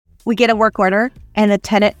we get a work order and the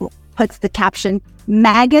tenant puts the caption,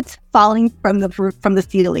 maggots falling from the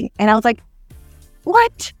ceiling. And I was like,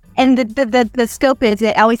 what? And the scope is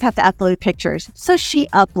they always have to upload pictures. So she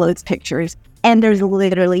uploads pictures and there's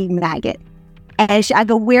literally maggot. And I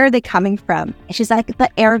go, where are they coming from? And she's like, the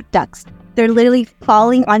air ducts. They're literally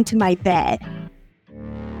falling onto my bed.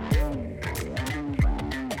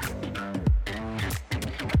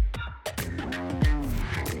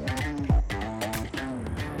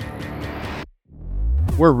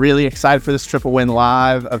 We're really excited for this Triple Win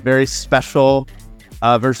Live, a very special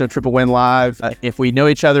version of Triple Win Live. If we know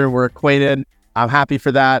each other and we're acquainted, I'm happy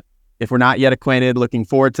for that. If we're not yet acquainted, looking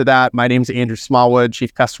forward to that. My name is Andrew Smallwood,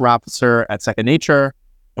 Chief Customer Officer at Second Nature,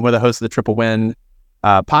 and we're the host of the Triple Win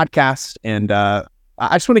podcast. And I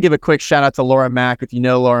just want to give a quick shout out to Laura Mack. If you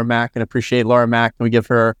know Laura Mack and appreciate Laura Mack, and we give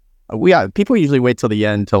her, people usually wait till the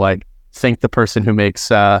end to like thank the person who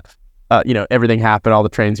makes everything happen, all the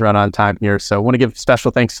trains run on time here. So I want to give special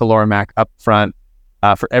thanks to Laura Mack up front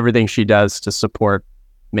for everything she does to support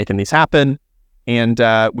making these happen. And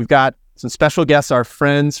we've got some special guests, our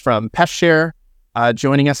friends from PestShare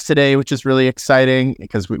joining us today, which is really exciting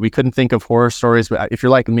because we couldn't think of horror stories. But if you're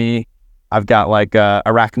like me, I've got like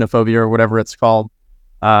arachnophobia or whatever it's called.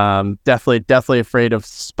 Definitely afraid of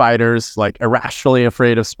spiders, like irrationally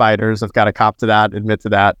afraid of spiders. I've got to cop to that, admit to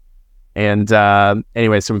that. And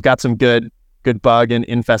anyway, so we've got some good bug and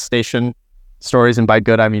infestation stories. And by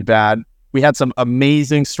good, I mean bad. We had some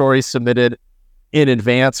amazing stories submitted in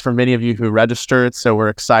advance for many of you who registered. So we're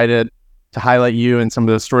excited to highlight you and some of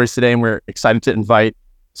those stories today. And we're excited to invite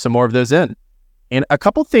some more of those in. And a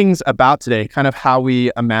couple things about today, kind of how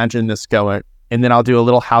we imagine this going. And then I'll do a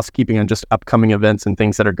little housekeeping on just upcoming events and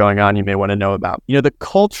things that are going on you may want to know about. You know, the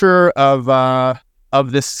culture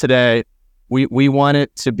of this today, we want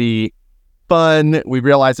it to be fun. We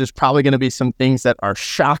realize there's probably going to be some things that are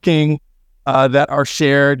shocking that are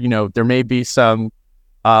shared. You know, there may be some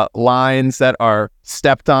lines that are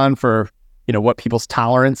stepped on for, you know, what people's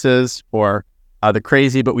tolerance is for the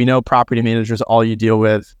crazy, but we know property managers, all you deal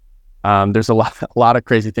with. There's a lot of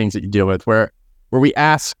crazy things that you deal with where we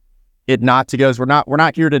ask it not to go. We're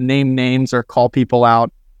not here to name names or call people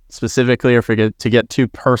out specifically or to get too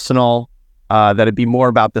personal. That it'd be more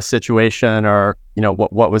about the situation or, you know,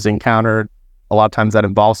 what was encountered. A lot of times that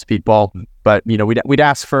involves people, but you know, we'd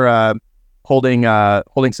ask for holding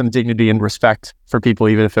some dignity and respect for people,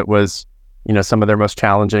 even if it was, you know, some of their most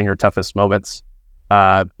challenging or toughest moments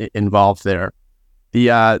involved there. The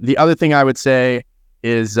other thing I would say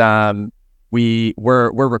is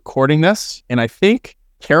we're recording this, and I think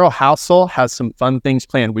Carol Housel has some fun things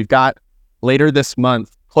planned. We've got later this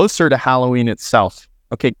month, closer to Halloween itself.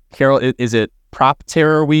 Okay, Carol, is it Prop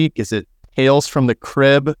Terror Week? Is it Tales from the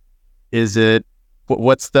Crib? Is it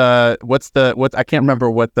what I can't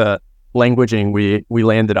remember what the languaging we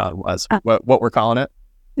landed on was. What we're calling it?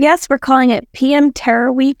 Yes, we're calling it PM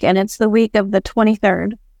Terror Week, and it's the week of the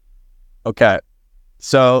 23rd. Okay,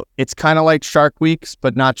 so it's kind of like Shark Weeks,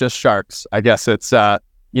 but not just sharks. I guess it's the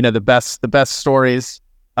best stories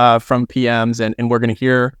from PMs, and we're going to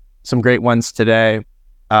hear some great ones today.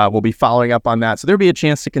 We'll be following up on that. So there'll be a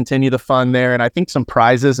chance to continue the fun there. And I think some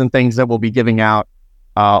prizes and things that we'll be giving out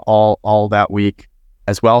all that week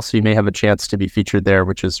as well. So you may have a chance to be featured there,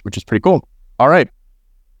 which is pretty cool. All right.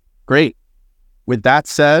 Great. With that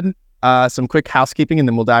said, some quick housekeeping and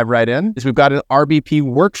then we'll dive right in. We've got an RBP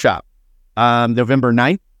workshop November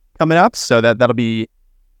 9th coming up. So that'll be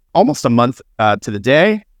almost a month to the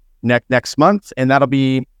day next month. And that'll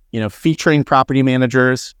be, you know, featuring property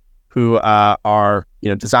managers who are, you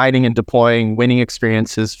know, designing and deploying winning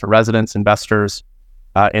experiences for residents, investors,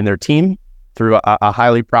 and their team through a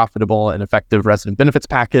highly profitable and effective resident benefits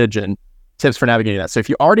package and tips for navigating that. So if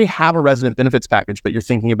you already have a resident benefits package, but you're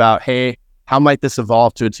thinking about, hey, how might this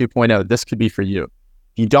evolve to a 2.0? This could be for you. If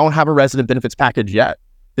you don't have a resident benefits package yet,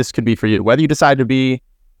 this could be for you. Whether you decide to be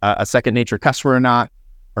a Second Nature customer or not,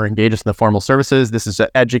 or engage us in the formal services, this is an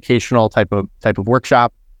educational type of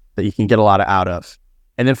workshop that you can get a lot out of.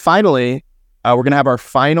 And then finally, we're going to have our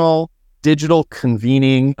final digital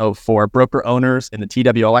convening for broker owners in the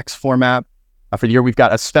TWLX format. For the year, we've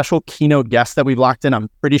got a special keynote guest that we've locked in. I'm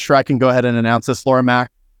pretty sure I can go ahead and announce this, Laura Mack,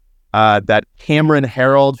 that Cameron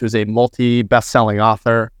Herold, who's a multi-best-selling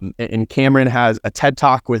author, and Cameron has a TED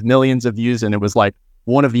Talk with millions of views, and it was like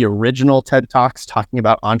one of the original TED Talks talking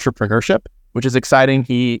about entrepreneurship, which is exciting.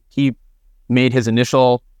 He made his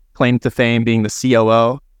initial claim to fame being the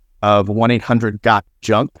COO of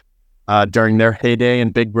 1-800-GOT-JUNK during their heyday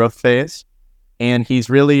and big growth phase. And he's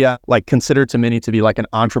really considered to many to be like an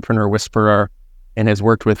entrepreneur whisperer and has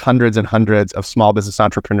worked with hundreds and hundreds of small business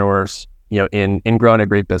entrepreneurs in growing a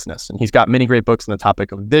great business. And he's got many great books on the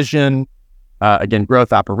topic of vision, again,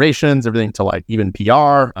 growth operations, everything to like even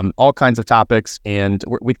PR, all kinds of topics. And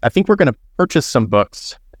I think we're going to purchase some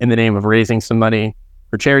books in the name of raising some money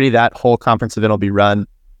for charity. That whole conference event will be run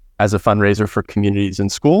as a fundraiser for communities in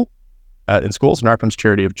schools, NARPM's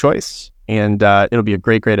charity of choice. And it'll be a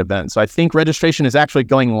great, great event. So I think registration is actually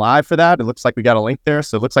going live for that. It looks like we got a link there.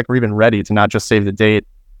 So it looks like we're even ready to not just save the date,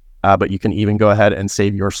 but you can even go ahead and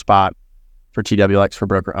save your spot for TWLX for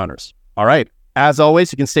broker owners. All right. As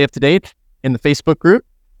always, you can stay up to date in the Facebook group,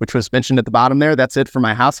 which was mentioned at the bottom there. That's it for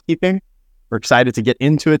my housekeeping. We're excited to get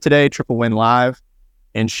into it today, Triple Win Live,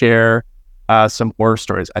 and share some horror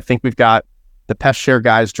stories. I think we've got the Pest Share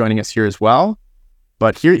guys joining us here as well.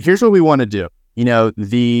 But here's what we want to do.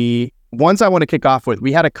 The ones I want to kick off with,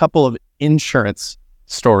 we had a couple of insurance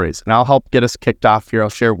stories, and I'll help get us kicked off here. I'll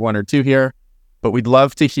share one or two here, but we'd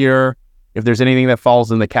love to hear if there's anything that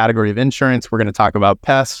falls in the category of insurance. We're going to talk about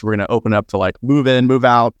pests. We're going to open up to like move in, move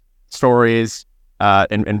out stories,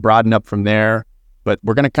 and broaden up from there. But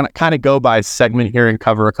we're going to kind of go by segment here and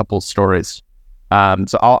cover a couple of stories.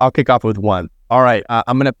 So I'll kick off with one. All right,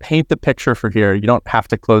 I'm going to paint the picture for here. You don't have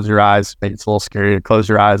to close your eyes. Maybe it's a little scary to close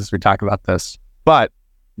your eyes as we talk about this. But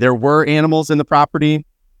there were animals in the property,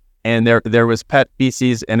 and there was pet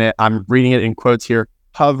feces in it. I'm reading it in quotes here.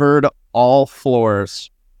 Covered all floors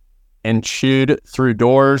and chewed through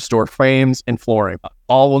doors, door frames, and flooring.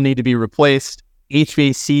 All will need to be replaced.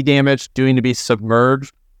 HVAC damage due to be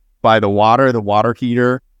submerged by the water. The water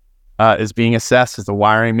heater is being assessed as the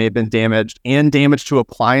wiring may have been damaged, and damage to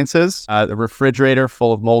appliances. The refrigerator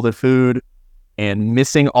full of molded food and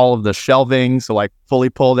missing all of the shelving, so like fully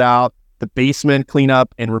pulled out. The basement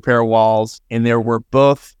cleanup and repair walls. And there were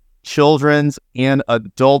both children's and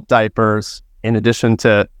adult diapers in addition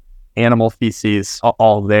to animal feces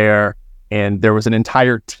all there. And there was an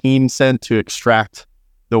entire team sent to extract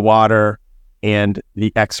the water and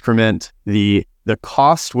the excrement. The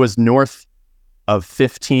cost was north of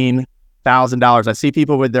 $15,000. I see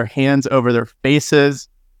people with their hands over their faces.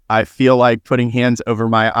 I feel like putting hands over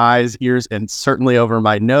my eyes, ears, and certainly over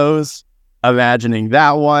my nose, imagining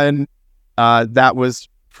that one. That was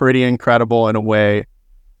pretty incredible in a way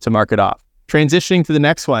to mark it off. Transitioning to the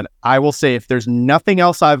next one, I will say if there's nothing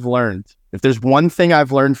else I've learned, if there's one thing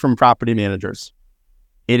I've learned from property managers,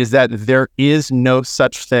 it is that there is no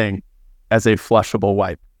such thing as a flushable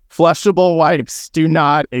wipe. Flushable wipes do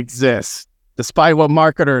not exist, despite what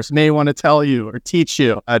marketers may want to tell you or teach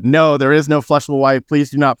you. No, there is no flushable wipe. Please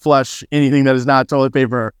do not flush anything that is not toilet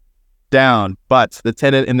paper down. But the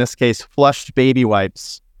tenant in this case flushed baby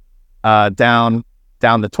wipes down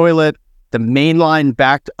the toilet. The main line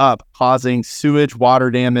backed up, causing sewage water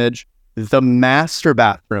damage. The master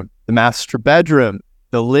bathroom, the master bedroom,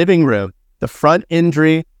 the living room, the front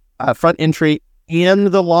entry, and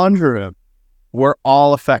the laundry room were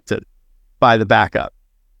all affected by the backup.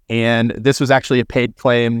 And this was actually a paid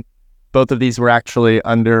claim. Both of these were actually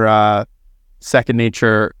under Second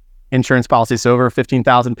Nature insurance policy, so over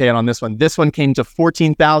 $15,000 paid on this one. This one came to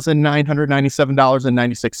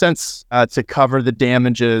 $14,997.96 to cover the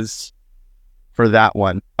damages for that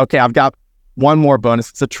one. Okay, I've got one more bonus.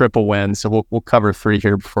 It's a triple win, so we'll cover three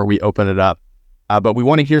here before we open it up. But we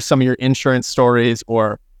want to hear some of your insurance stories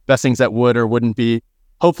or best things that would or wouldn't be,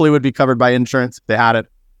 hopefully would be covered by insurance if they had it.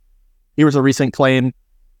 Here was a recent claim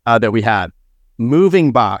that we had.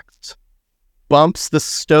 Moving box bumps the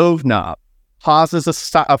stove knob, causes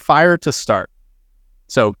a fire to start.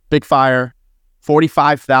 So big fire,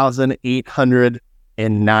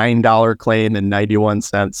 $45,809 claim and 91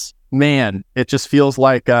 cents. Man, it just feels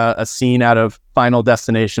like a scene out of Final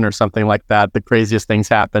Destination or something like that. The craziest things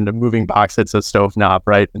happened. A moving box hits a stove knob,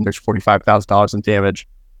 right? And there's $45,000 in damage.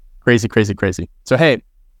 Crazy, crazy, crazy. So, hey,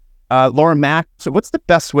 Laura Mack, so what's the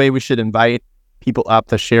best way we should invite people up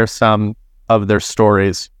to share some of their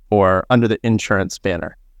stories or under the insurance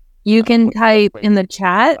banner? You can type in the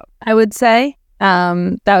chat, I would say.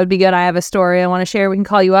 That would be good. I have a story I want to share. We can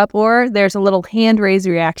call you up, or there's a little hand raise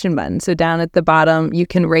reaction button. So down at the bottom, you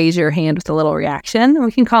can raise your hand with a little reaction and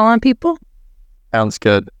we can call on people. Sounds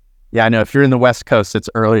good. Yeah, I know if you're in the West Coast, it's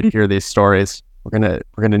early to hear these stories. We're gonna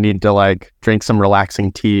need to like drink some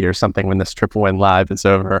relaxing tea or something when this Triple Win Live is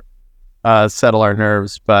over. Settle our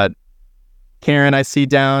nerves. But Karen, I see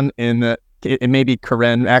down in the, it may be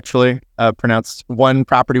Karen actually, pronounced, one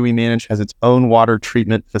property we manage has its own water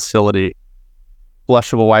treatment facility.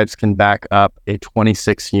 Flushable wipes can back up a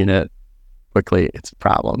 26 unit quickly. It's a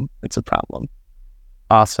problem.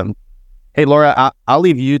 Awesome. Hey, Laura, I'll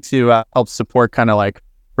leave you to help support kind of like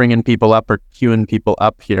bringing people up or queuing people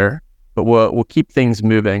up here, but we'll keep things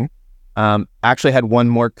moving. Actually had one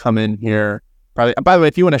more come in here. Probably. By the way,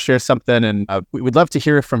 if you want to share something, and we'd love to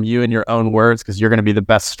hear it from you in your own words, because you're going to be the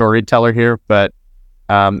best storyteller here. But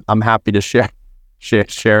I'm happy to share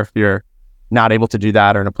if you're not able to do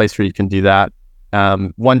that or in a place where you can do that.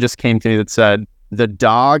 One just came to me that said the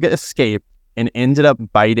dog escaped and ended up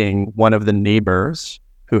biting one of the neighbors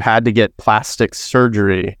who had to get plastic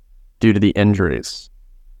surgery due to the injuries.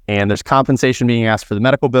 And there's compensation being asked for the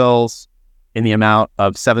medical bills in the amount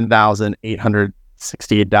of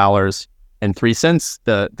 $7,868.03.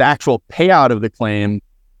 The actual payout of the claim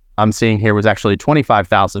I'm seeing here was actually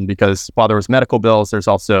 $25,000, because while there was medical bills, there's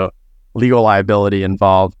also legal liability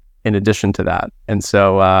involved in addition to that. And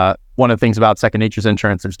so one of the things about Second Nature's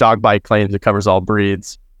insurance, there's dog bite claims. It covers all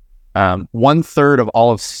breeds. 1/3 of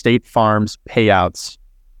all of State Farm's payouts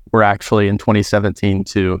were actually in 2017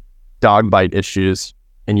 to dog bite issues.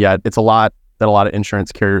 And yet it's a lot that a lot of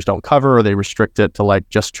insurance carriers don't cover, or they restrict it to like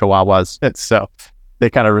just Chihuahuas. And so they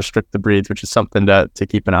kind of restrict the breeds, which is something to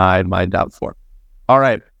keep an eye and mind out for. All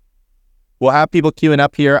right. We'll have people queuing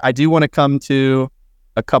up here. I do want to come to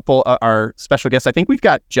a couple of our special guests. I think we've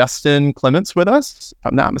got Justin Clements with us, if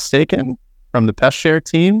I'm not mistaken, from the PestShare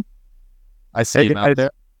team. I see him out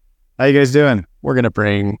there. How you guys doing? We're going to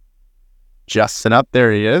bring Justin up.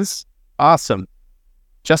 There he is. Awesome.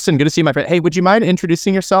 Justin, good to see you, my friend. Hey, would you mind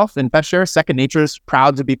introducing yourself in PestShare? Second Nature is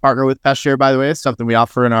proud to be partnered with PestShare, by the way. It's something we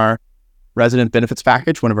offer in our resident benefits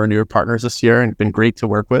package, one of our newer partners this year, and been great to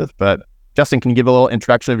work with. But Justin, can you give a little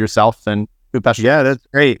introduction of yourself and who PestShare? Yeah, that's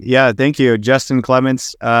great. Yeah, thank you. Justin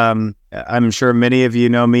Clements. I'm sure many of you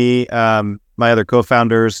know me. My other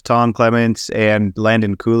co-founders, Tom Clements and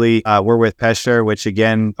Landon Cooley, we're with PestShare, which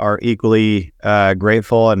again are equally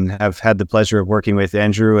grateful and have had the pleasure of working with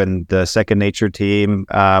Andrew and the Second Nature team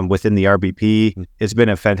within the RBP. It's been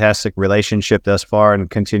a fantastic relationship thus far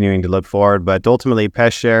and continuing to look forward. But ultimately,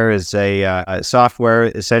 PestShare is a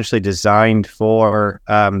software essentially designed for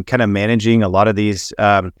kind of managing a lot of these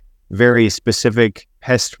very specific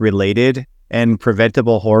pest-related and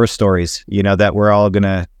preventable horror stories, that we're all going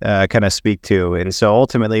to kind of speak to. And so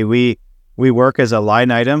ultimately, we work as a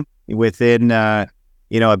line item within, a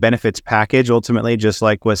benefits package, ultimately, just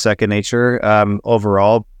like what Second Nature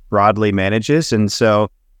overall broadly manages. And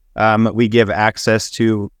so we give access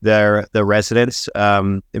to the residents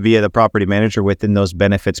via the property manager within those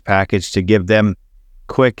benefits package to give them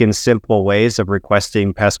quick and simple ways of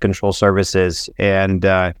requesting pest control services. And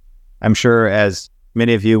I'm sure, as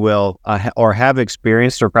many of you will or have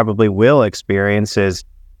experienced or probably will experience, is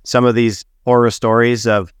some of these horror stories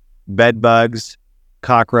of bed bugs,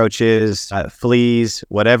 cockroaches, fleas,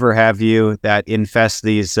 whatever have you, that infest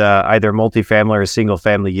these either multifamily or single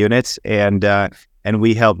family units. And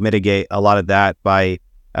we help mitigate a lot of that by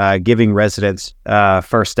giving residents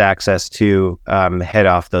first access to head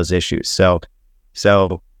off those issues.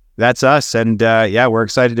 So that's us. And we're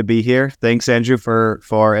excited to be here. Thanks, Andrew,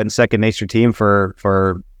 for and Second Nature team for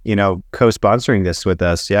co-sponsoring this with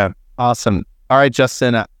us. Yeah. Awesome. All right,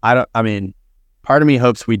 Justin, part of me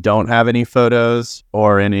hopes we don't have any photos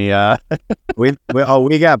or any we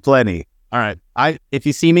got plenty. All right. If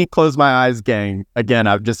you see me close my eyes, gang, again,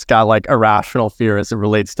 I've just got like irrational fear as it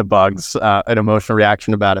relates to bugs, an emotional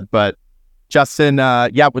reaction about it. But Justin,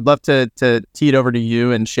 would love to tee it over to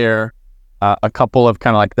you and share a couple of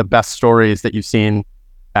kind of like the best stories that you've seen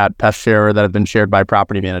at PestShare or that have been shared by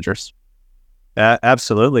property managers.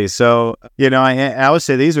 Absolutely. So, I would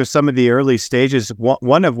say these are some of the early stages,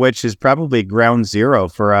 one of which is probably ground zero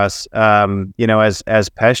for us, as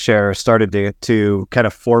PestShare started to kind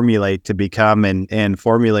of formulate to become and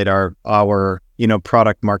formulate our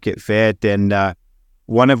product market fit. And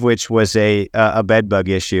one of which was a bed bug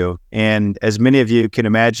issue. And as many of you can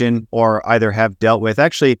imagine or either have dealt with,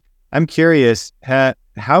 actually, I'm curious,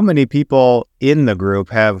 how many people in the group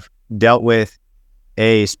have dealt with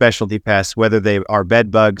a specialty pest, whether they are bed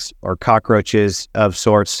bugs or cockroaches of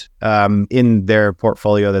sorts, in their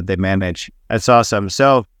portfolio that they manage? That's awesome.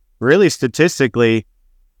 So really statistically,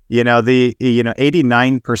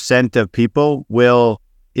 89% of people will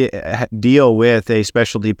deal with a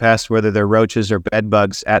specialty pest, whether they're roaches or bed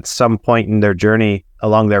bugs, at some point in their journey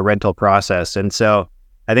along their rental process. And so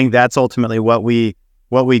I think that's ultimately what we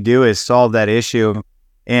do, is solve that issue.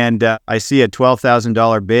 And I see a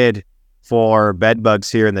 $12,000 bid for bed bugs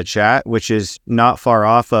here in the chat, which is not far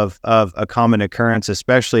off of a common occurrence,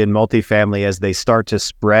 especially in multifamily as they start to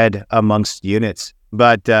spread amongst units.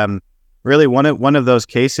 But really, one of those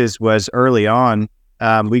cases was early on.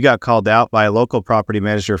 We got called out by a local property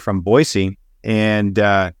manager from Boise, and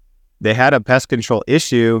they had a pest control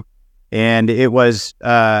issue, and it was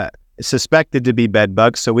suspected to be bed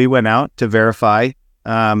bugs. So we went out to verify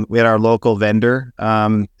We had our local vendor,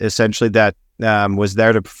 essentially that was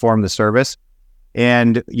there to perform the service.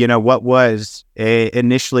 And what was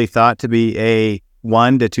initially thought to be a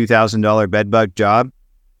 $1,000 to $2,000 bedbug job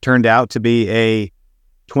turned out to be a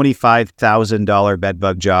 $25,000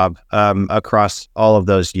 bedbug job across all of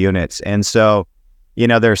those units. And so,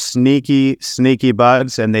 they're sneaky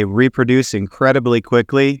bugs, and they reproduce incredibly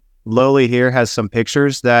quickly. Lowly here has some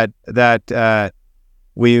pictures that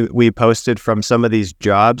we posted from some of these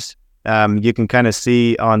jobs. You can kind of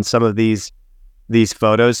see on some of these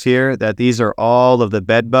photos here that these are all of the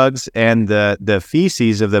bed bugs, and the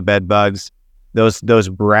feces of the bed bugs, those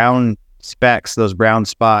brown specks, those brown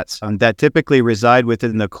spots that typically reside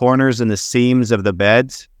within the corners and the seams of the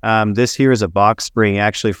beds. This here is a box spring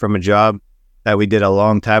actually from a job that we did a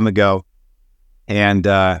long time ago. And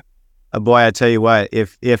boy, I tell you what,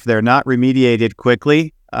 if they're not remediated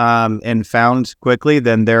quickly and found quickly,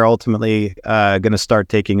 then they're ultimately going to start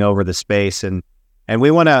taking over the space. And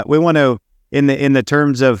we want to in the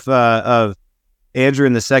terms of Andrew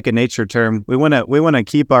in the second nature term, we want to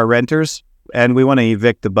keep our renters, and we want to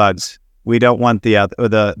evict the bugs. We don't want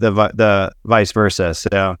the vice versa.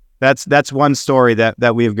 So that's one story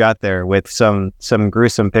that we've got there with some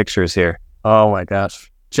gruesome pictures here. Oh my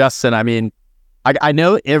gosh, Justin! I mean, I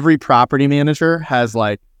know every property manager has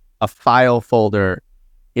like a file folder.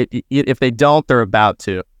 If they don't, they're about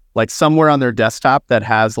to, like, somewhere on their desktop that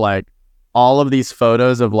has like all of these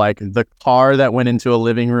photos of like the car that went into a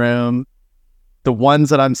living room, the ones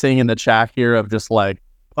that I'm seeing in the chat here of just like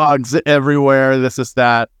bugs everywhere, this is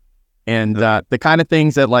that. And the kind of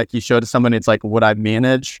things that like you show to someone, it's like, would I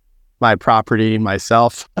manage my property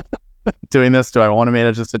myself doing this? Do I want to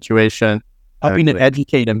manage the situation? Helping to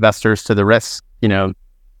educate investors to the risks,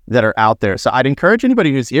 that are out there. So I'd encourage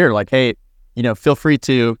anybody who's here, like, hey, feel free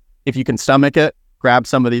to, if you can stomach it, grab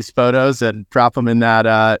some of these photos and drop them in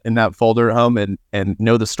that folder at home and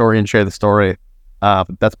know the story and share the story.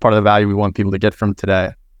 That's part of the value we want people to get from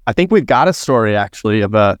today. I think we've got a story actually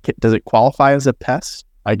of does it qualify as a pest?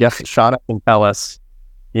 I guess Shauna can tell us,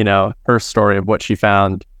 her story of what she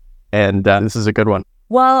found. And this is a good one.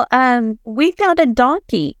 Well, we found a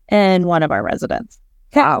donkey in one of our residents.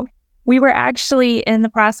 Wow. We were actually in the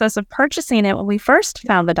process of purchasing it when we first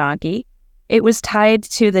found the donkey. It was tied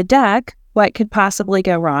to the deck. What could possibly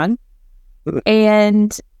go wrong?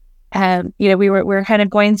 And, we were kind of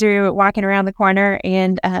going through, walking around the corner,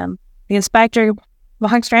 and the inspector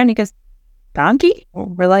walks around and he goes, "Donkey?"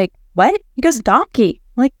 We're like, "What?" He goes, "Donkey."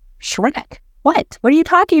 I'm like, "Shrek? What? What are you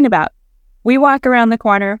talking about?" We walk around the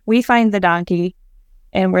corner, we find the donkey,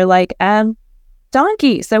 and we're like,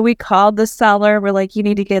 "Donkey." So we called the seller. We're like, "You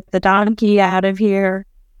need to get the donkey out of here."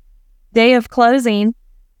 Day of closing,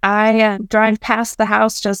 I drive past the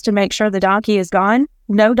house just to make sure the donkey is gone.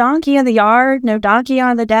 No donkey in the yard, no donkey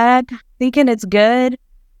on the deck, thinking it's good.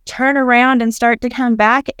 Turn around and start to come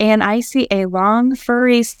back, and I see a long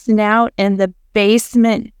furry snout in the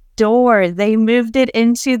basement door. They moved it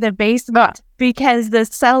into the basement because the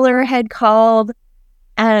seller had called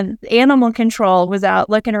animal control, was out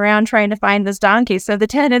looking around trying to find this donkey. So the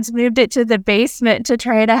tenants moved it to the basement to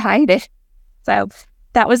try to hide it. So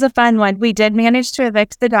that was a fun one. We did manage to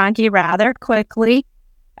evict the donkey rather quickly.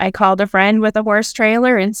 I called a friend with a horse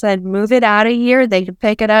trailer and said, "Move it out of here. They can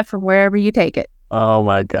pick it up from wherever you take it." Oh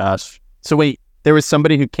my gosh. So wait, there was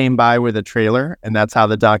somebody who came by with a trailer, and that's how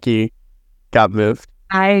the donkey got moved?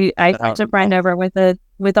 I sent a friend over with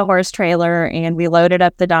a horse trailer, and we loaded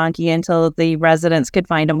up the donkey until the residents could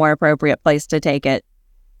find a more appropriate place to take it.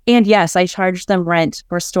 And yes, I charged them rent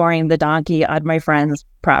for storing the donkey on my friend's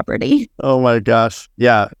property. Oh my gosh.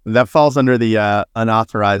 Yeah, that falls under the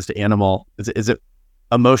unauthorized animal. Is it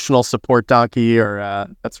emotional support donkey or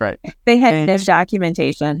that's right. They had no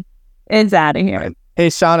documentation. It's out of here. Right. Hey,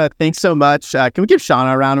 Shauna, thanks so much. Can we give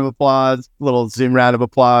Shauna a round of applause? A little Zoom round of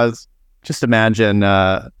applause. Just imagine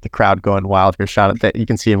the crowd going wild here, Shauna. You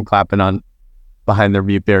can see him clapping on behind their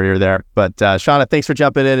mute barrier there. But Shauna, thanks for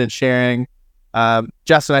jumping in and sharing.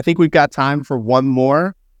 Justin, I think we've got time for one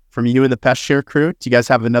more from you and the Pest Share crew. Do you guys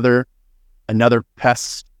have another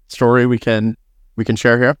pest story we can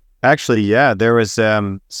share here? Actually, yeah, there was a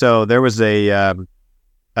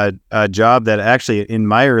job that actually in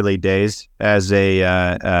my early days as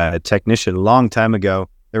a technician, a long time ago,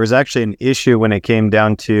 there was actually an issue when it came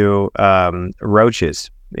down to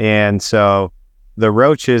roaches. And so the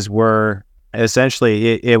roaches were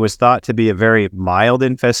essentially, it was thought to be a very mild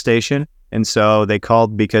infestation. And so they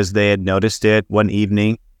called because they had noticed it one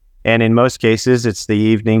evening. And in most cases, it's the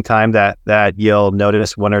evening time that you'll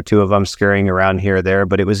notice one or two of them scurrying around here or there,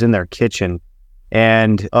 but it was in their kitchen.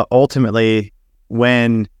 And ultimately,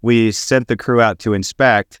 when we sent the crew out to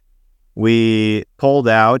inspect, we pulled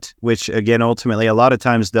out, which again, ultimately, a lot of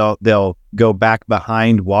times they'll go back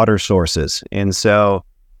behind water sources. And so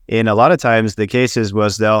in a lot of times the cases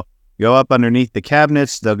was they'll go up underneath the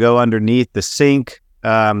cabinets, they'll go underneath the sink,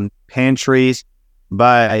 pantries,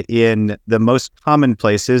 but in the most common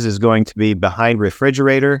places is going to be behind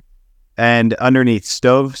refrigerator and underneath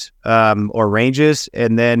stoves or ranges.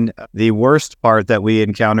 And then the worst part that we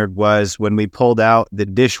encountered was when we pulled out the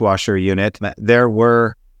dishwasher unit, there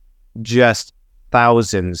were just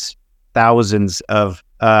thousands of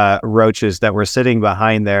roaches that were sitting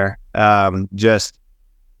behind there, just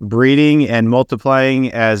breeding and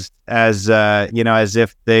multiplying as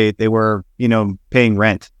if they were, paying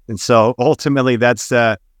rent. And so ultimately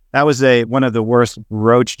that was one of the worst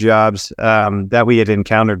roach jobs that we had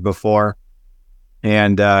encountered before.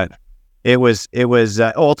 And it was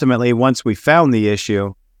ultimately, once we found the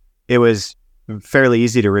issue, it was fairly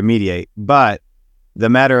easy to remediate. But the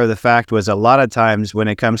matter of the fact was, a lot of times when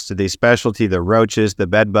it comes to the specialty, the roaches, the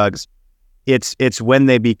bed bugs, it's when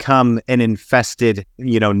they become an infested,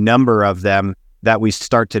 number of them that we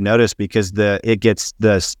start to notice, because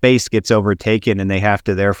the space gets overtaken and they have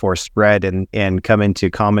to therefore spread and come into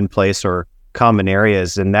commonplace or common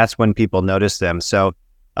areas. And that's when people notice them. So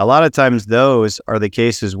a lot of times those are the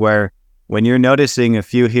cases where when you're noticing a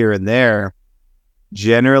few here and there,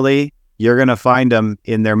 generally you're going to find them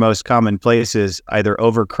in their most common places, either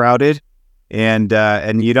overcrowded, and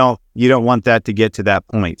you don't want that to get to that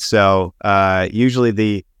point. So usually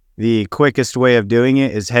the quickest way of doing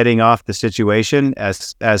it is heading off the situation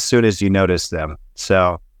as soon as you notice them.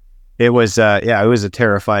 So it was a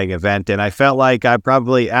terrifying event, and I felt like I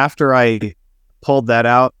probably, after I pulled that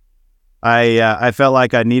out, I felt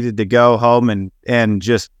like I needed to go home and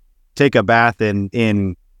just take a bath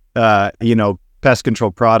in pest control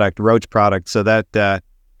product, roach product, so that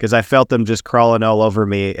because I felt them just crawling all over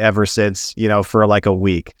me ever since, for like a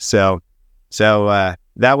week. So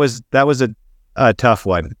that was a tough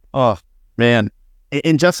one. Oh man.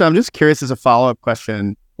 And Justin, I'm just curious, as a follow-up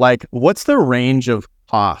question, like, what's the range of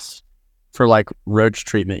cost for like roach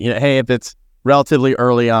treatment? Hey, if it's relatively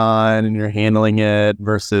early on and you're handling it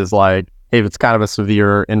versus like, hey, if it's kind of a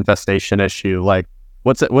severe infestation issue, like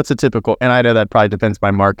what's a typical, and I know that probably depends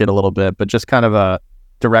by market a little bit, but just kind of a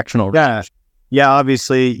directional. Yeah.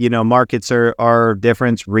 Obviously, markets are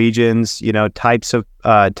different, regions, types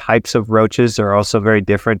of roaches are also very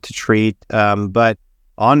different to treat. But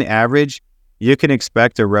on average, you can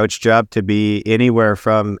expect a roach job to be anywhere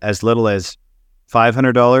from as little as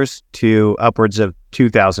 $500 to upwards of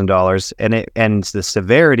 $2,000. And the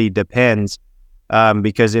severity depends,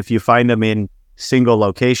 because if you find them in single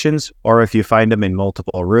locations or if you find them in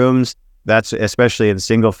multiple rooms, that's especially in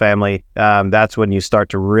single family, that's when you start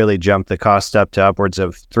to really jump the cost up to upwards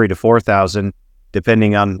of $3,000 to $4,000,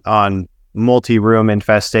 depending on multi-room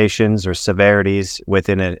infestations or severities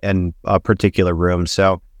within a particular room.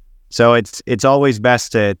 So it's always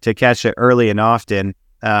best to catch it early and often.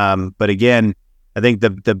 But again, I think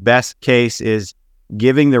the best case is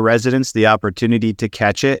giving the residents the opportunity to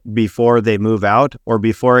catch it before they move out, or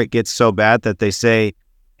before it gets so bad that they say,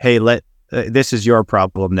 hey, this is your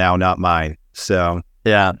problem now, not mine. So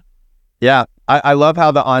yeah. I love how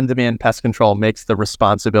the on-demand pest control makes the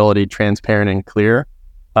responsibility transparent and clear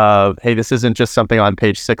of, hey, this isn't just something on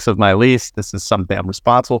page 6 of my lease. This is something I'm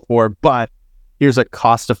responsible for, but here's a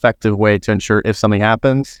cost-effective way to ensure if something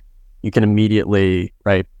happens, you can immediately,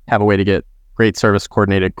 have a way to get great service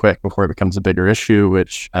coordinated quick before it becomes a bigger issue,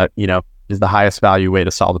 which, is the highest value way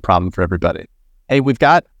to solve the problem for everybody. Hey, we've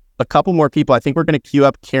got a couple more people. I think we're going to queue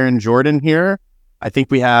up Karen Jordan here. I think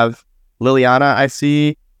we have Liliana, I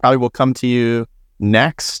see. Probably will come to you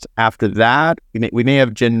next. After that, we may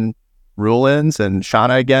have Jen Rulins and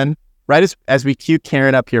Shauna again. Right as we queue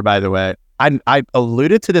Karen up here, by the way, I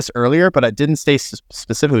alluded to this earlier, but I didn't say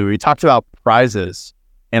specifically. We talked about prizes,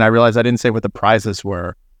 and I realized I didn't say what the prizes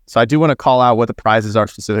were. So I do want to call out what the prizes are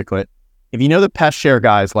specifically. If you know the Pest Share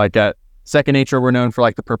guys, like at Second Nature, we're known for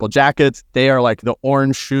like the purple jackets. They are like the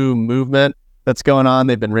orange shoe movement that's going on.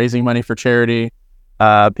 They've been raising money for charity.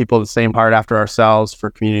 People of the same heart after ourselves for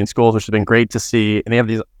community and schools, which has been great to see. And they have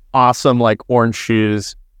these awesome like orange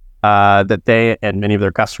shoes that they and many of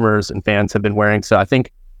their customers and fans have been wearing. So I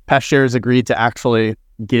think Pest Share has agreed to actually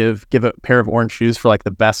give a pair of orange shoes for like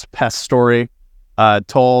the best pest story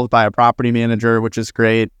told by a property manager, which is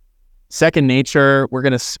great. Second Nature, we're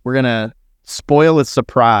gonna spoil a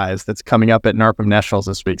surprise that's coming up at NARPM Nationals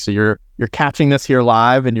this week. So you're catching this here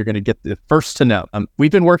live, and you're going to get the first to know.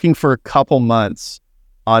 We've been working for a couple months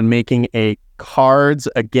on making a Cards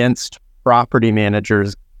Against Property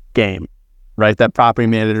Managers game, right, that property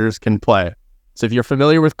managers can play. So if you're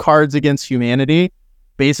familiar with Cards Against Humanity,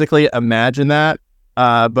 basically imagine that,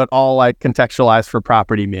 but all like contextualized for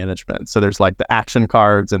property management. So there's like the action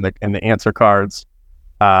cards and the answer cards,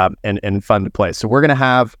 and fun to play. So we're going to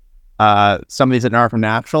have some of these at NARFM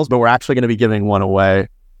Nationals, but we're actually going to be giving one away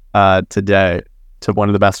today to one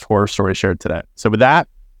of the best horror stories shared today. So with that,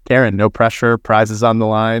 Karen, no pressure, prizes on the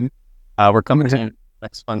line. We're coming to the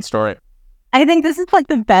next fun story. I think this is like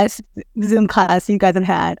the best Zoom class you guys have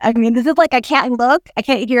had. I mean, this is like, I can't look, I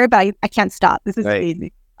can't hear, but I can't stop. This is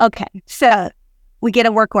amazing. Okay, so we get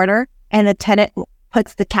a work order and the tenant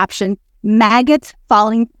puts the caption, maggots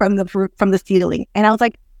falling from the ceiling. And I was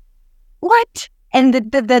like, what? And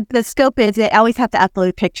the scope is they always have to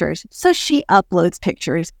upload pictures. So she uploads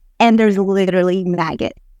pictures and there's literally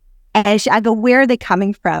maggot. And I go, where are they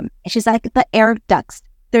coming from? And she's like, the air ducts.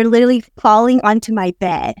 They're literally falling onto my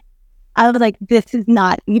bed. I was like, this is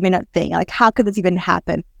not even a thing. Like, how could this even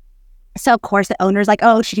happen? So, of course, the owner's like,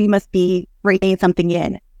 oh, she must be bringing something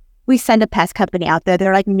in. We send a pest company out there.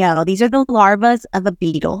 They're like, no, these are the larvae of a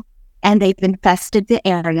beetle. And they've infested the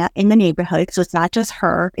area in the neighborhood. So it's not just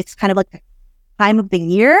her. It's kind of like the time of the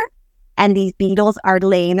year. And these beetles are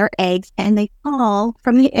laying their eggs and they fall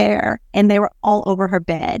from the air. And they were all over her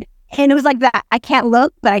bed. And it was like that. I can't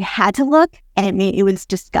look, but I had to look. And it was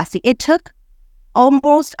disgusting. It took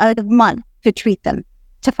almost a month to treat them,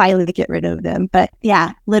 to finally get rid of them. But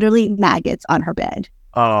yeah, literally maggots on her bed.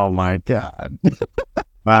 Oh my God.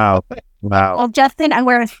 Wow. Well, Justin, I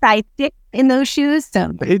wear a size 6 in those shoes.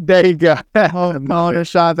 So There you go. Oh,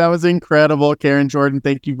 shot. That was incredible. Karen Jordan,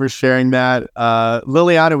 thank you for sharing that.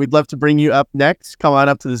 Liliana, we'd love to bring you up next. Come on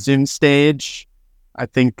up to the Zoom stage. I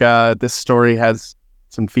think this story has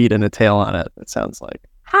some feet and a tail on it, it sounds like.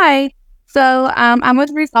 Hi. So I'm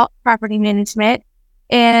with Result Property Management,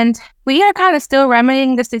 and we are kind of still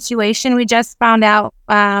remedying the situation. We just found out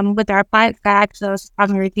with our appliance guy, actually, I was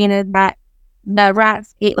talking to Regina, that the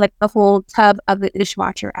rats ate like the whole tub of the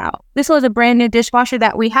dishwasher out. This was a brand new dishwasher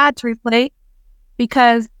that we had to replace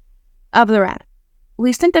because of the rat.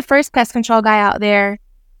 We sent the first pest control guy out there.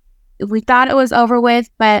 We thought it was over with,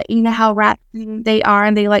 but you know how rats they are,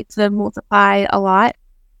 and they like to multiply a lot.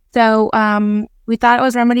 So we thought it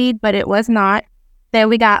was remedied, but it was not. Then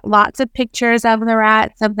we got lots of pictures of the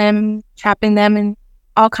rats, of them trapping them and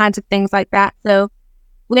all kinds of things like that. So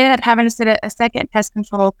we ended up having to send a second pest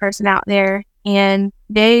control person out there, and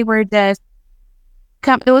they were just,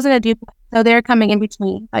 it wasn't a duplicate. So they were coming in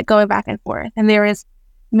between, like going back and forth. And there was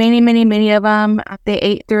many of them. They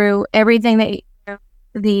ate through everything. They ate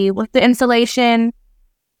through with the insulation,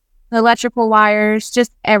 the electrical wires,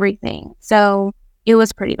 just everything. So it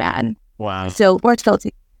was pretty bad. Wow. So we're still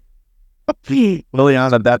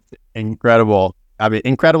Liliana, that's incredible. I mean,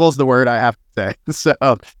 incredible is the word I have to say.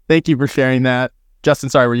 So thank you for sharing that. Justin,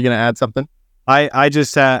 sorry, were you going to add something? I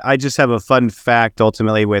just have a fun fact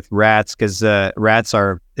ultimately with rats, because rats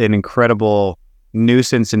are an incredible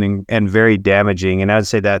nuisance and very damaging. And I would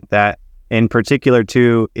say that in particular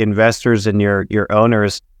to investors and your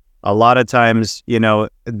owners, a lot of times,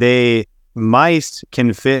 mice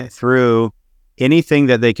can fit through anything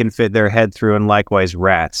that they can fit their head through, and likewise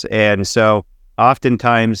rats. And so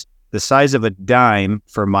oftentimes the size of a dime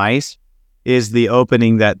for mice is the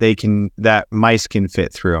opening that mice can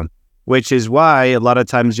fit through, which is why a lot of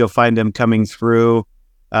times you'll find them coming through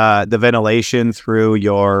the ventilation through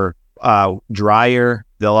your dryer.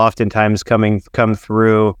 They'll oftentimes come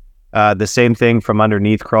through the same thing from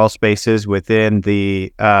underneath crawl spaces within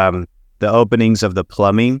the openings of the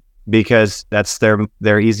plumbing, because that's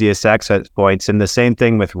their easiest access points. And the same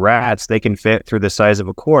thing with rats, they can fit through the size of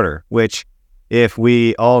a quarter, which, if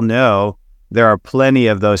we all know, there are plenty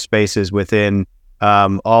of those spaces within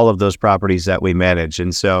all of those properties that we manage.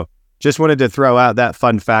 And so just wanted to throw out that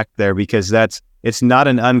fun fact there, because it's not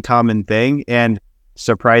an uncommon thing. And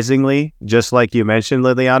surprisingly, just like you mentioned,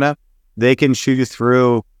 Liliana, they can chew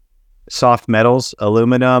through soft metals,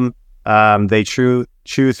 aluminum. They chew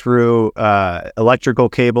through electrical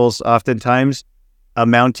cables, oftentimes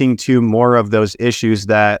amounting to more of those issues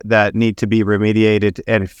that need to be remediated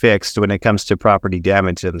and fixed when it comes to property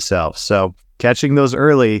damage themselves. So catching those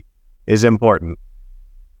early is important.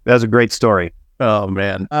 That was a great story. Oh,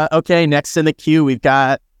 man. Okay, next in the queue, we've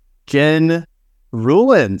got Jen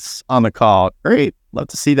Rulins on the call. Great. Love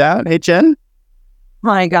to see that. Hey, Jen.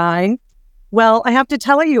 Hi, guys. Well, I have to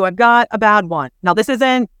tell you, I've got a bad one. Now, this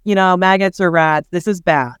isn't, maggots or rats. This is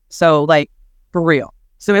bad. So, for real.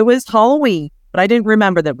 So it was Halloween, but I didn't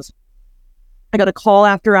remember that I got a call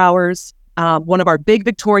after hours. One of our big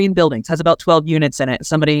Victorian buildings has about 12 units in it.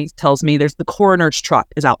 Somebody tells me the coroner's truck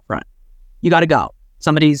is out front. You got to go.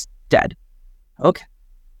 Somebody's dead. okay.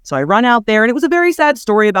 So I run out there, and it was a very sad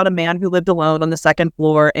story about a man who lived alone on the second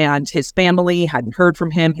floor, and his family hadn't heard from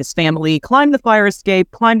him. His family climbed the fire escape,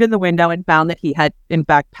 climbed in the window, and found that he had, in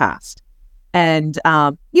fact, passed. And,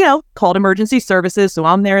 called emergency services. So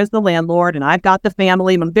I'm there as the landlord, and I've got the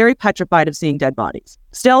family, and I'm very petrified of seeing dead bodies.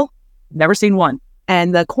 Still, never seen one.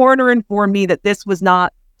 And the coroner informed me that this was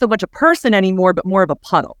not so much a person anymore, but more of a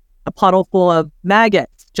puddle full of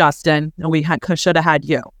maggots, Justin, and we should have had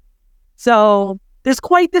you. So there's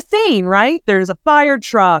quite the scene, right? There's a fire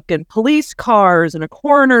truck and police cars and a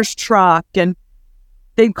coroner's truck, and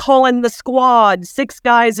they call in the squad, 6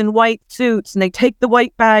 guys in white suits, and they take the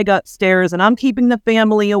white bag upstairs, and I'm keeping the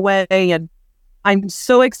family away, and I'm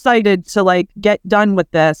so excited to get done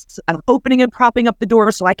with this. I'm opening and propping up the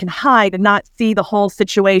doors so I can hide and not see the whole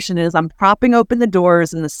situation. As I'm propping open the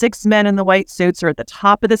doors, and the 6 men in the white suits are at the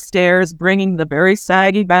top of the stairs, bringing the very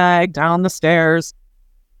saggy bag down the stairs.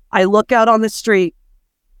 I look out on the street,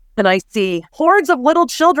 and I see hordes of little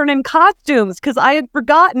children in costumes, because I had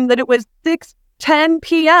forgotten that it was 6:10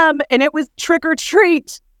 p.m. and it was trick or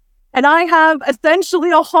treat. And I have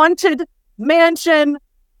essentially a haunted mansion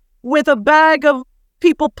with a bag of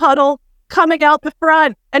people puddle coming out the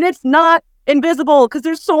front. And it's not invisible because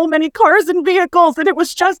there's so many cars and vehicles. And it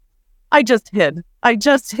was I just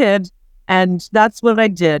hid. And that's what I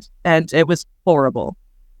did. And it was horrible.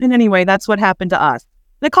 And anyway, that's what happened to us.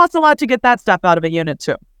 And it costs a lot to get that stuff out of a unit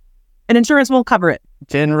too. And insurance won't cover it.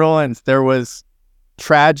 Jen Rollins, there was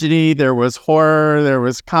tragedy, there was horror, there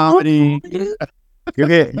was comedy. You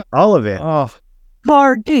get all of it. Oh,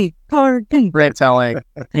 Party. great telling.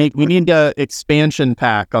 Hey, we need an expansion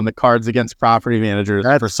pack on the Cards Against Property Managers.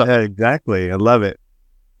 Exactly. I love it.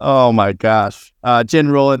 Oh my gosh. Jen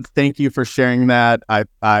Rollins, thank you for sharing that.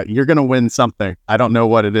 You're going to win something. I don't know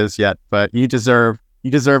what it is yet, but you deserve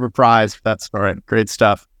a prize for that story. Great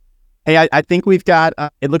stuff. Hey, I think we've got,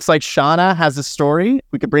 it looks like Shauna has a story.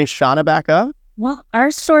 We could bring Shauna back up. Well, our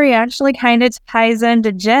story actually kind of ties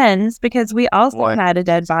into Jen's, because we also had a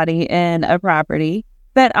dead body in a property,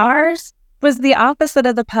 but ours was the opposite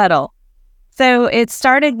of the puddle. So it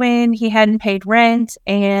started when he hadn't paid rent,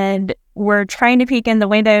 and we're trying to peek in the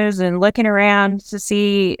windows and looking around to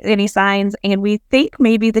see any signs, and we think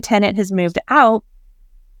maybe the tenant has moved out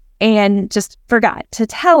and just forgot to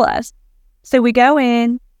tell us. So we go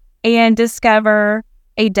in and discover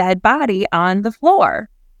a dead body on the floor.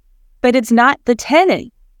 But it's not the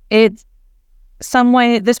tenant. It's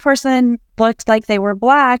someone, this person looked like they were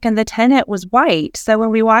black and the tenant was white. So when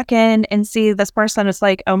we walk in and see this person, it's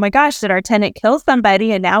like, oh my gosh, did our tenant kill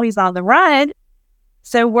somebody and now he's on the run?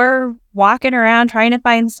 So we're walking around trying to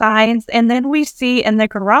find signs. And then we see in the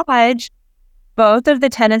garage, both of the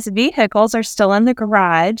tenant's vehicles are still in the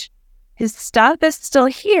garage. His stuff is still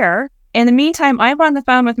here. In the meantime, I'm on the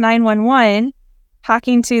phone with 911.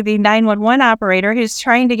 Talking to the 911 operator who's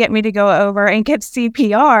trying to get me to go over and give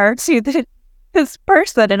CPR to this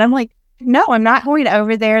person. And I'm like, no, I'm not going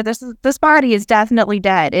over there. This body is definitely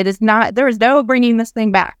dead. It is not, there is no bringing this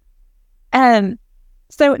thing back.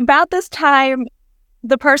 So about this time,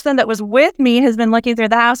 the person that was with me has been looking through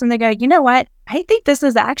the house, and they go, you know what? I think this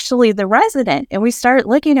is actually the resident. And we start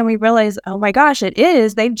looking and we realize, oh my gosh, it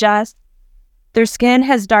is. Their skin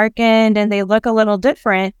has darkened and they look a little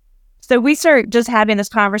different. So we start just having this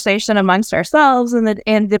conversation amongst ourselves, and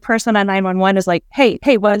the person on 911 is like, hey,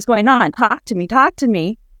 what's going on? Talk to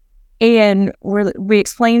me. And we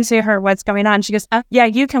explain to her what's going on. She goes, yeah,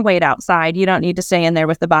 you can wait outside. You don't need to stay in there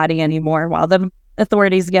with the body anymore while the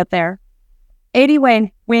authorities get there.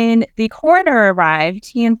 Anyway, when the coroner arrived,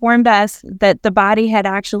 he informed us that the body had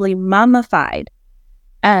actually mummified.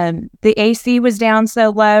 The AC was down so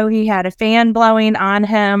low, he had a fan blowing on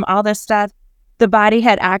him, all this stuff. The body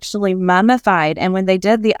had actually mummified. And when they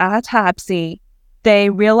did the autopsy, they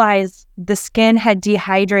realized the skin had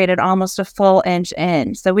dehydrated almost a full inch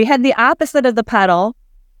in. So we had the opposite of the puddle,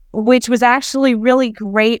 which was actually really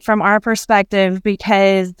great from our perspective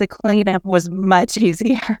because the cleanup was much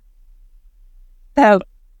easier. So it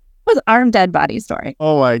was our dead body story.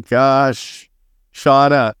 Oh my gosh.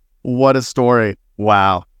 Shauna, what a story.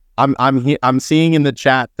 Wow. I'm seeing in the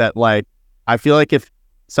chat that I feel like if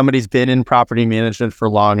somebody's been in property management for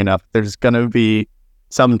long enough, there's going to be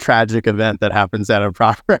some tragic event that happens at a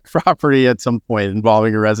property at some point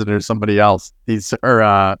involving a resident or somebody else. These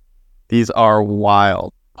are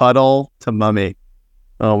wild. Puddle to mummy.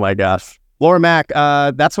 Oh my gosh. Laura Mack,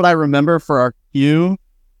 that's what I remember for our queue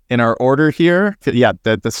in our order here. Yeah,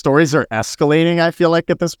 the stories are escalating, I feel like,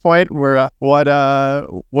 at this point. What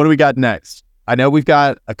do we got next? I know we've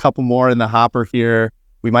got a couple more in the hopper here.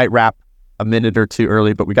 We might wrap a minute or two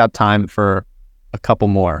early, but we got time for a couple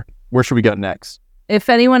more. Where should we go next? if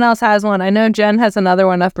anyone else has one, I know Jen has another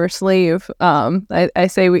one up her sleeve. I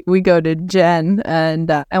say we go to Jen, and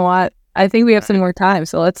I think we have some more time,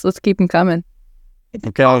 so let's keep them coming. It's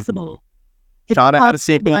Okay. possible. It's Shauna had a possible.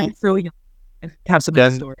 sequel. I'm really have some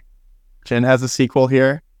Jen? story. Jen has a sequel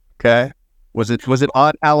here. Okay. Was it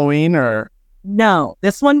on Halloween or? No,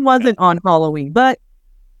 this one wasn't on Halloween, but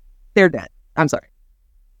they're dead. I'm sorry.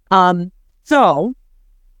 So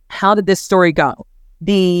how did this story go?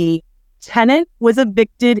 The tenant was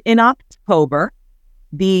evicted in October.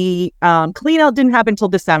 The clean out didn't happen until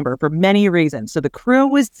December for many reasons. So the crew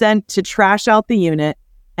was sent to trash out the unit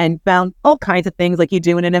and found all kinds of things like you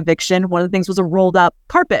do in an eviction. One of the things was a rolled up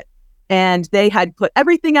carpet. And they had put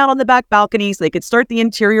everything out on the back balcony so they could start the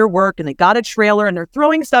interior work. And they got a trailer and they're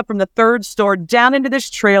throwing stuff from the third store down into this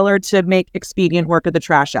trailer to make expedient work of the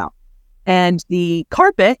trash out. And the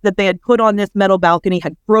carpet that they had put on this metal balcony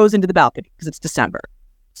had frozen to the balcony because it's December.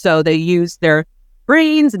 So they used their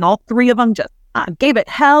brains, and all three of them just gave it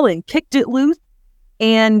hell and kicked it loose.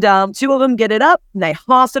 And two of them get it up and they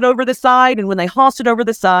hoss it over the side. And when they hossed it over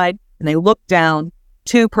the side and they looked down,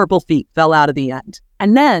 2 purple feet fell out of the end.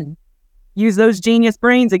 And then used those genius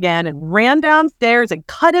brains again and ran downstairs and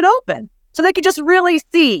cut it open so they could just really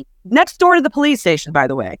see. Next door to the police station, by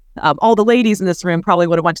the way. All the ladies in this room probably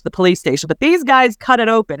would have went to the police station, but these guys cut it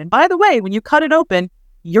open. And by the way, when you cut it open,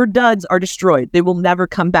 your duds are destroyed. They will never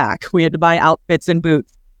come back. We had to buy outfits and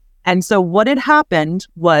boots. And so what had happened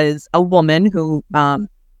was a woman who,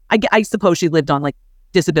 I suppose she lived on like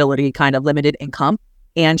disability, kind of limited income.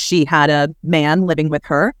 And she had a man living with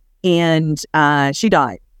her and she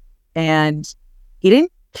died. And he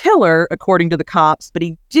didn't kill her, according to the cops, but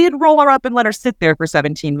he did roll her up and let her sit there for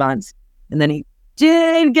 17 months. And then he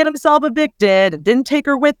did get himself evicted and didn't take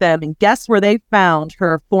her with him. And guess where they found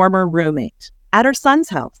her former roommate? At her son's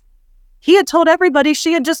house. He had told everybody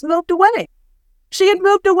she had just moved away. She had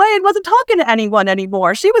moved away and wasn't talking to anyone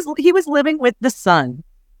anymore. He was living with the son.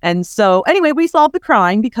 And so anyway, we solved the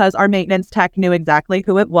crime because our maintenance tech knew exactly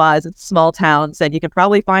who it was. It's a small town, said you could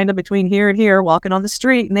probably find him between here and here walking on the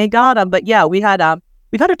street, and they got him. But yeah, we've had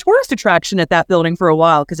a tourist attraction at that building for a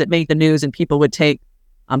while because it made the news and people would take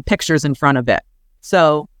pictures in front of it.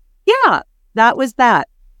 So yeah, that was that.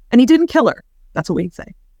 And he didn't kill her. That's what we'd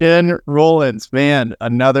say. Jen Rollins, man,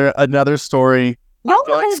 another story. Y'all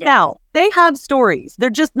now, they have stories. They're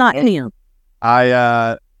just not any of them.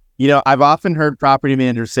 I've often heard property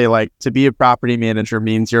managers say, like, to be a property manager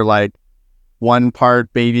means you're like one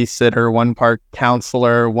part babysitter, one part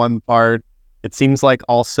counselor, one part, it seems like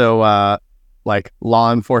also like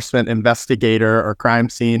law enforcement investigator or crime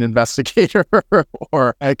scene investigator,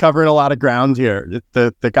 or covering a lot of ground here,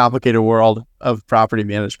 the complicated world of property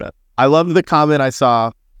management. I love the comment I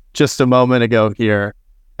saw just a moment ago here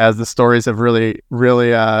as the stories have really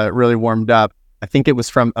warmed up. I think it was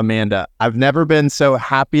from Amanda. I've never been so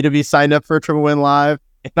happy to be signed up for Triple Win Live,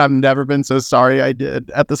 and I've never been so sorry I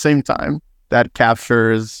did at the same time. That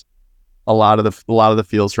captures a lot of the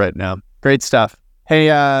feels right now. Great stuff. Hey,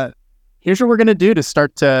 here's what we're gonna do to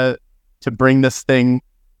start to bring this thing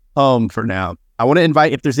home for now. I want to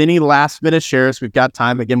invite, if there's any last minute shares, we've got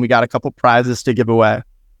time. Again, we got a couple prizes to give away,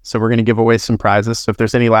 so we're gonna give away some prizes. So if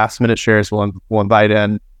there's any last minute shares, we'll invite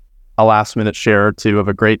in a last minute share or two of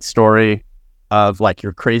a great story of like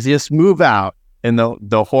your craziest move out and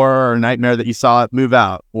the horror or nightmare that you saw it move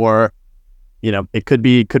out, or it could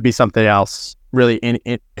be something else. Really,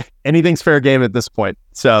 anything's fair game at this point.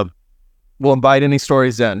 So we'll invite any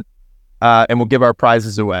stories in, and we'll give our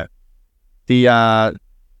prizes away.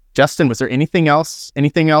 Justin, was there anything else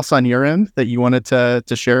on your end that you wanted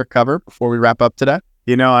to share or cover before we wrap up today?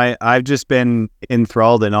 I've just been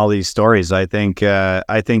enthralled in all these stories. I think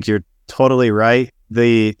you're totally right.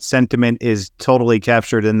 The sentiment is totally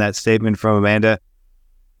captured in that statement from Amanda.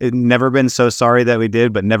 It never been so sorry that we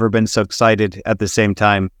did, but never been so excited at the same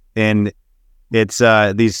time. And it's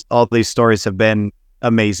all these stories have been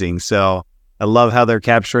amazing. So I love how they're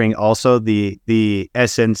capturing also the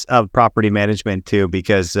essence of property management too,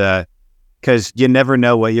 because you never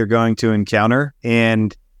know what you're going to encounter.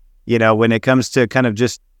 And when it comes to kind of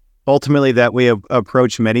just ultimately that we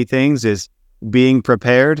approach many things is being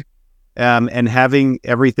prepared. And having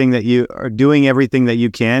everything that you are doing, everything that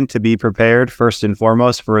you can to be prepared first and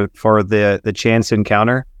foremost for the chance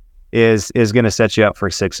encounter is going to set you up for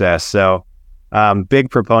success. So,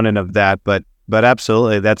 big proponent of that, but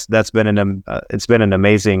absolutely, that's been it's been an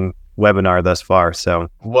amazing webinar thus far. So,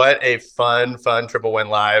 what a fun Triple Win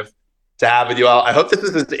Live to have with you all. I hope this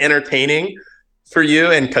is as entertaining for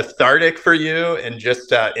you and cathartic for you and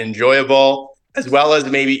just enjoyable, as well as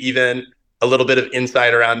maybe even a little bit of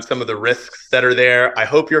insight around some of the risks that are there. I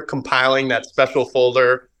hope you're compiling that special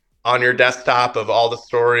folder on your desktop of all the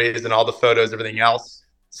stories and all the photos, everything else.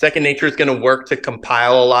 Second Nature is going to work to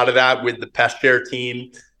compile a lot of that with the PestShare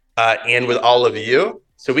team and with all of you.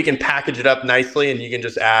 So we can package it up nicely and you can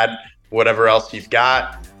just add whatever else you've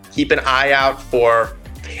got. Keep an eye out for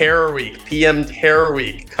Terror Week, PM Terror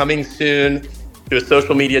Week, coming soon to a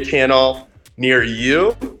social media channel near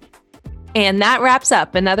you. And that wraps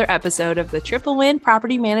up another episode of the Triple Win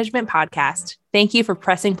Property Management Podcast. Thank you for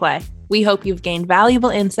pressing play. We hope you've gained valuable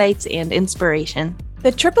insights and inspiration.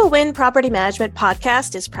 The Triple Win Property Management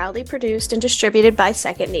Podcast is proudly produced and distributed by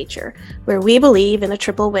Second Nature, where we believe in a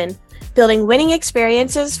triple win, building winning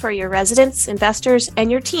experiences for your residents, investors, and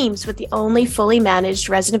your teams with the only fully managed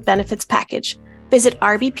resident benefits package. Visit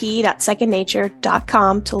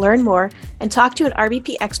rbp.secondnature.com to learn more and talk to an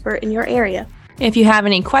RBP expert in your area. If you have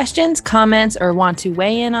any questions, comments, or want to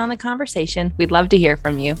weigh in on the conversation, we'd love to hear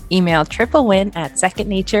from you. Email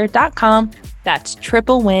triplewin@secondnature.com. That's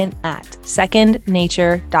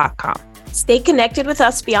triplewin@secondnature.com. Stay connected with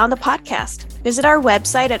us beyond the podcast. Visit our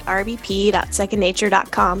website at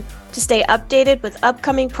rbp.secondnature.com to stay updated with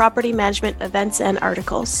upcoming property management events and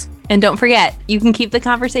articles. And don't forget, you can keep the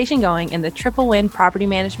conversation going in the Triple Win Property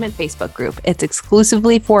Management Facebook group. It's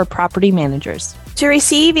exclusively for property managers. To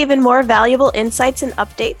receive even more valuable insights and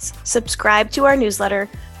updates, subscribe to our newsletter.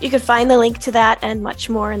 You can find the link to that and much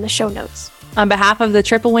more in the show notes. On behalf of the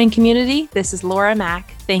Triple Win community, this is Laura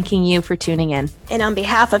Mack, thanking you for tuning in. And on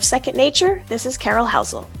behalf of Second Nature, this is Carol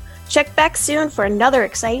Housel. Check back soon for another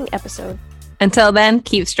exciting episode. Until then,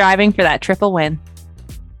 keep striving for that triple win.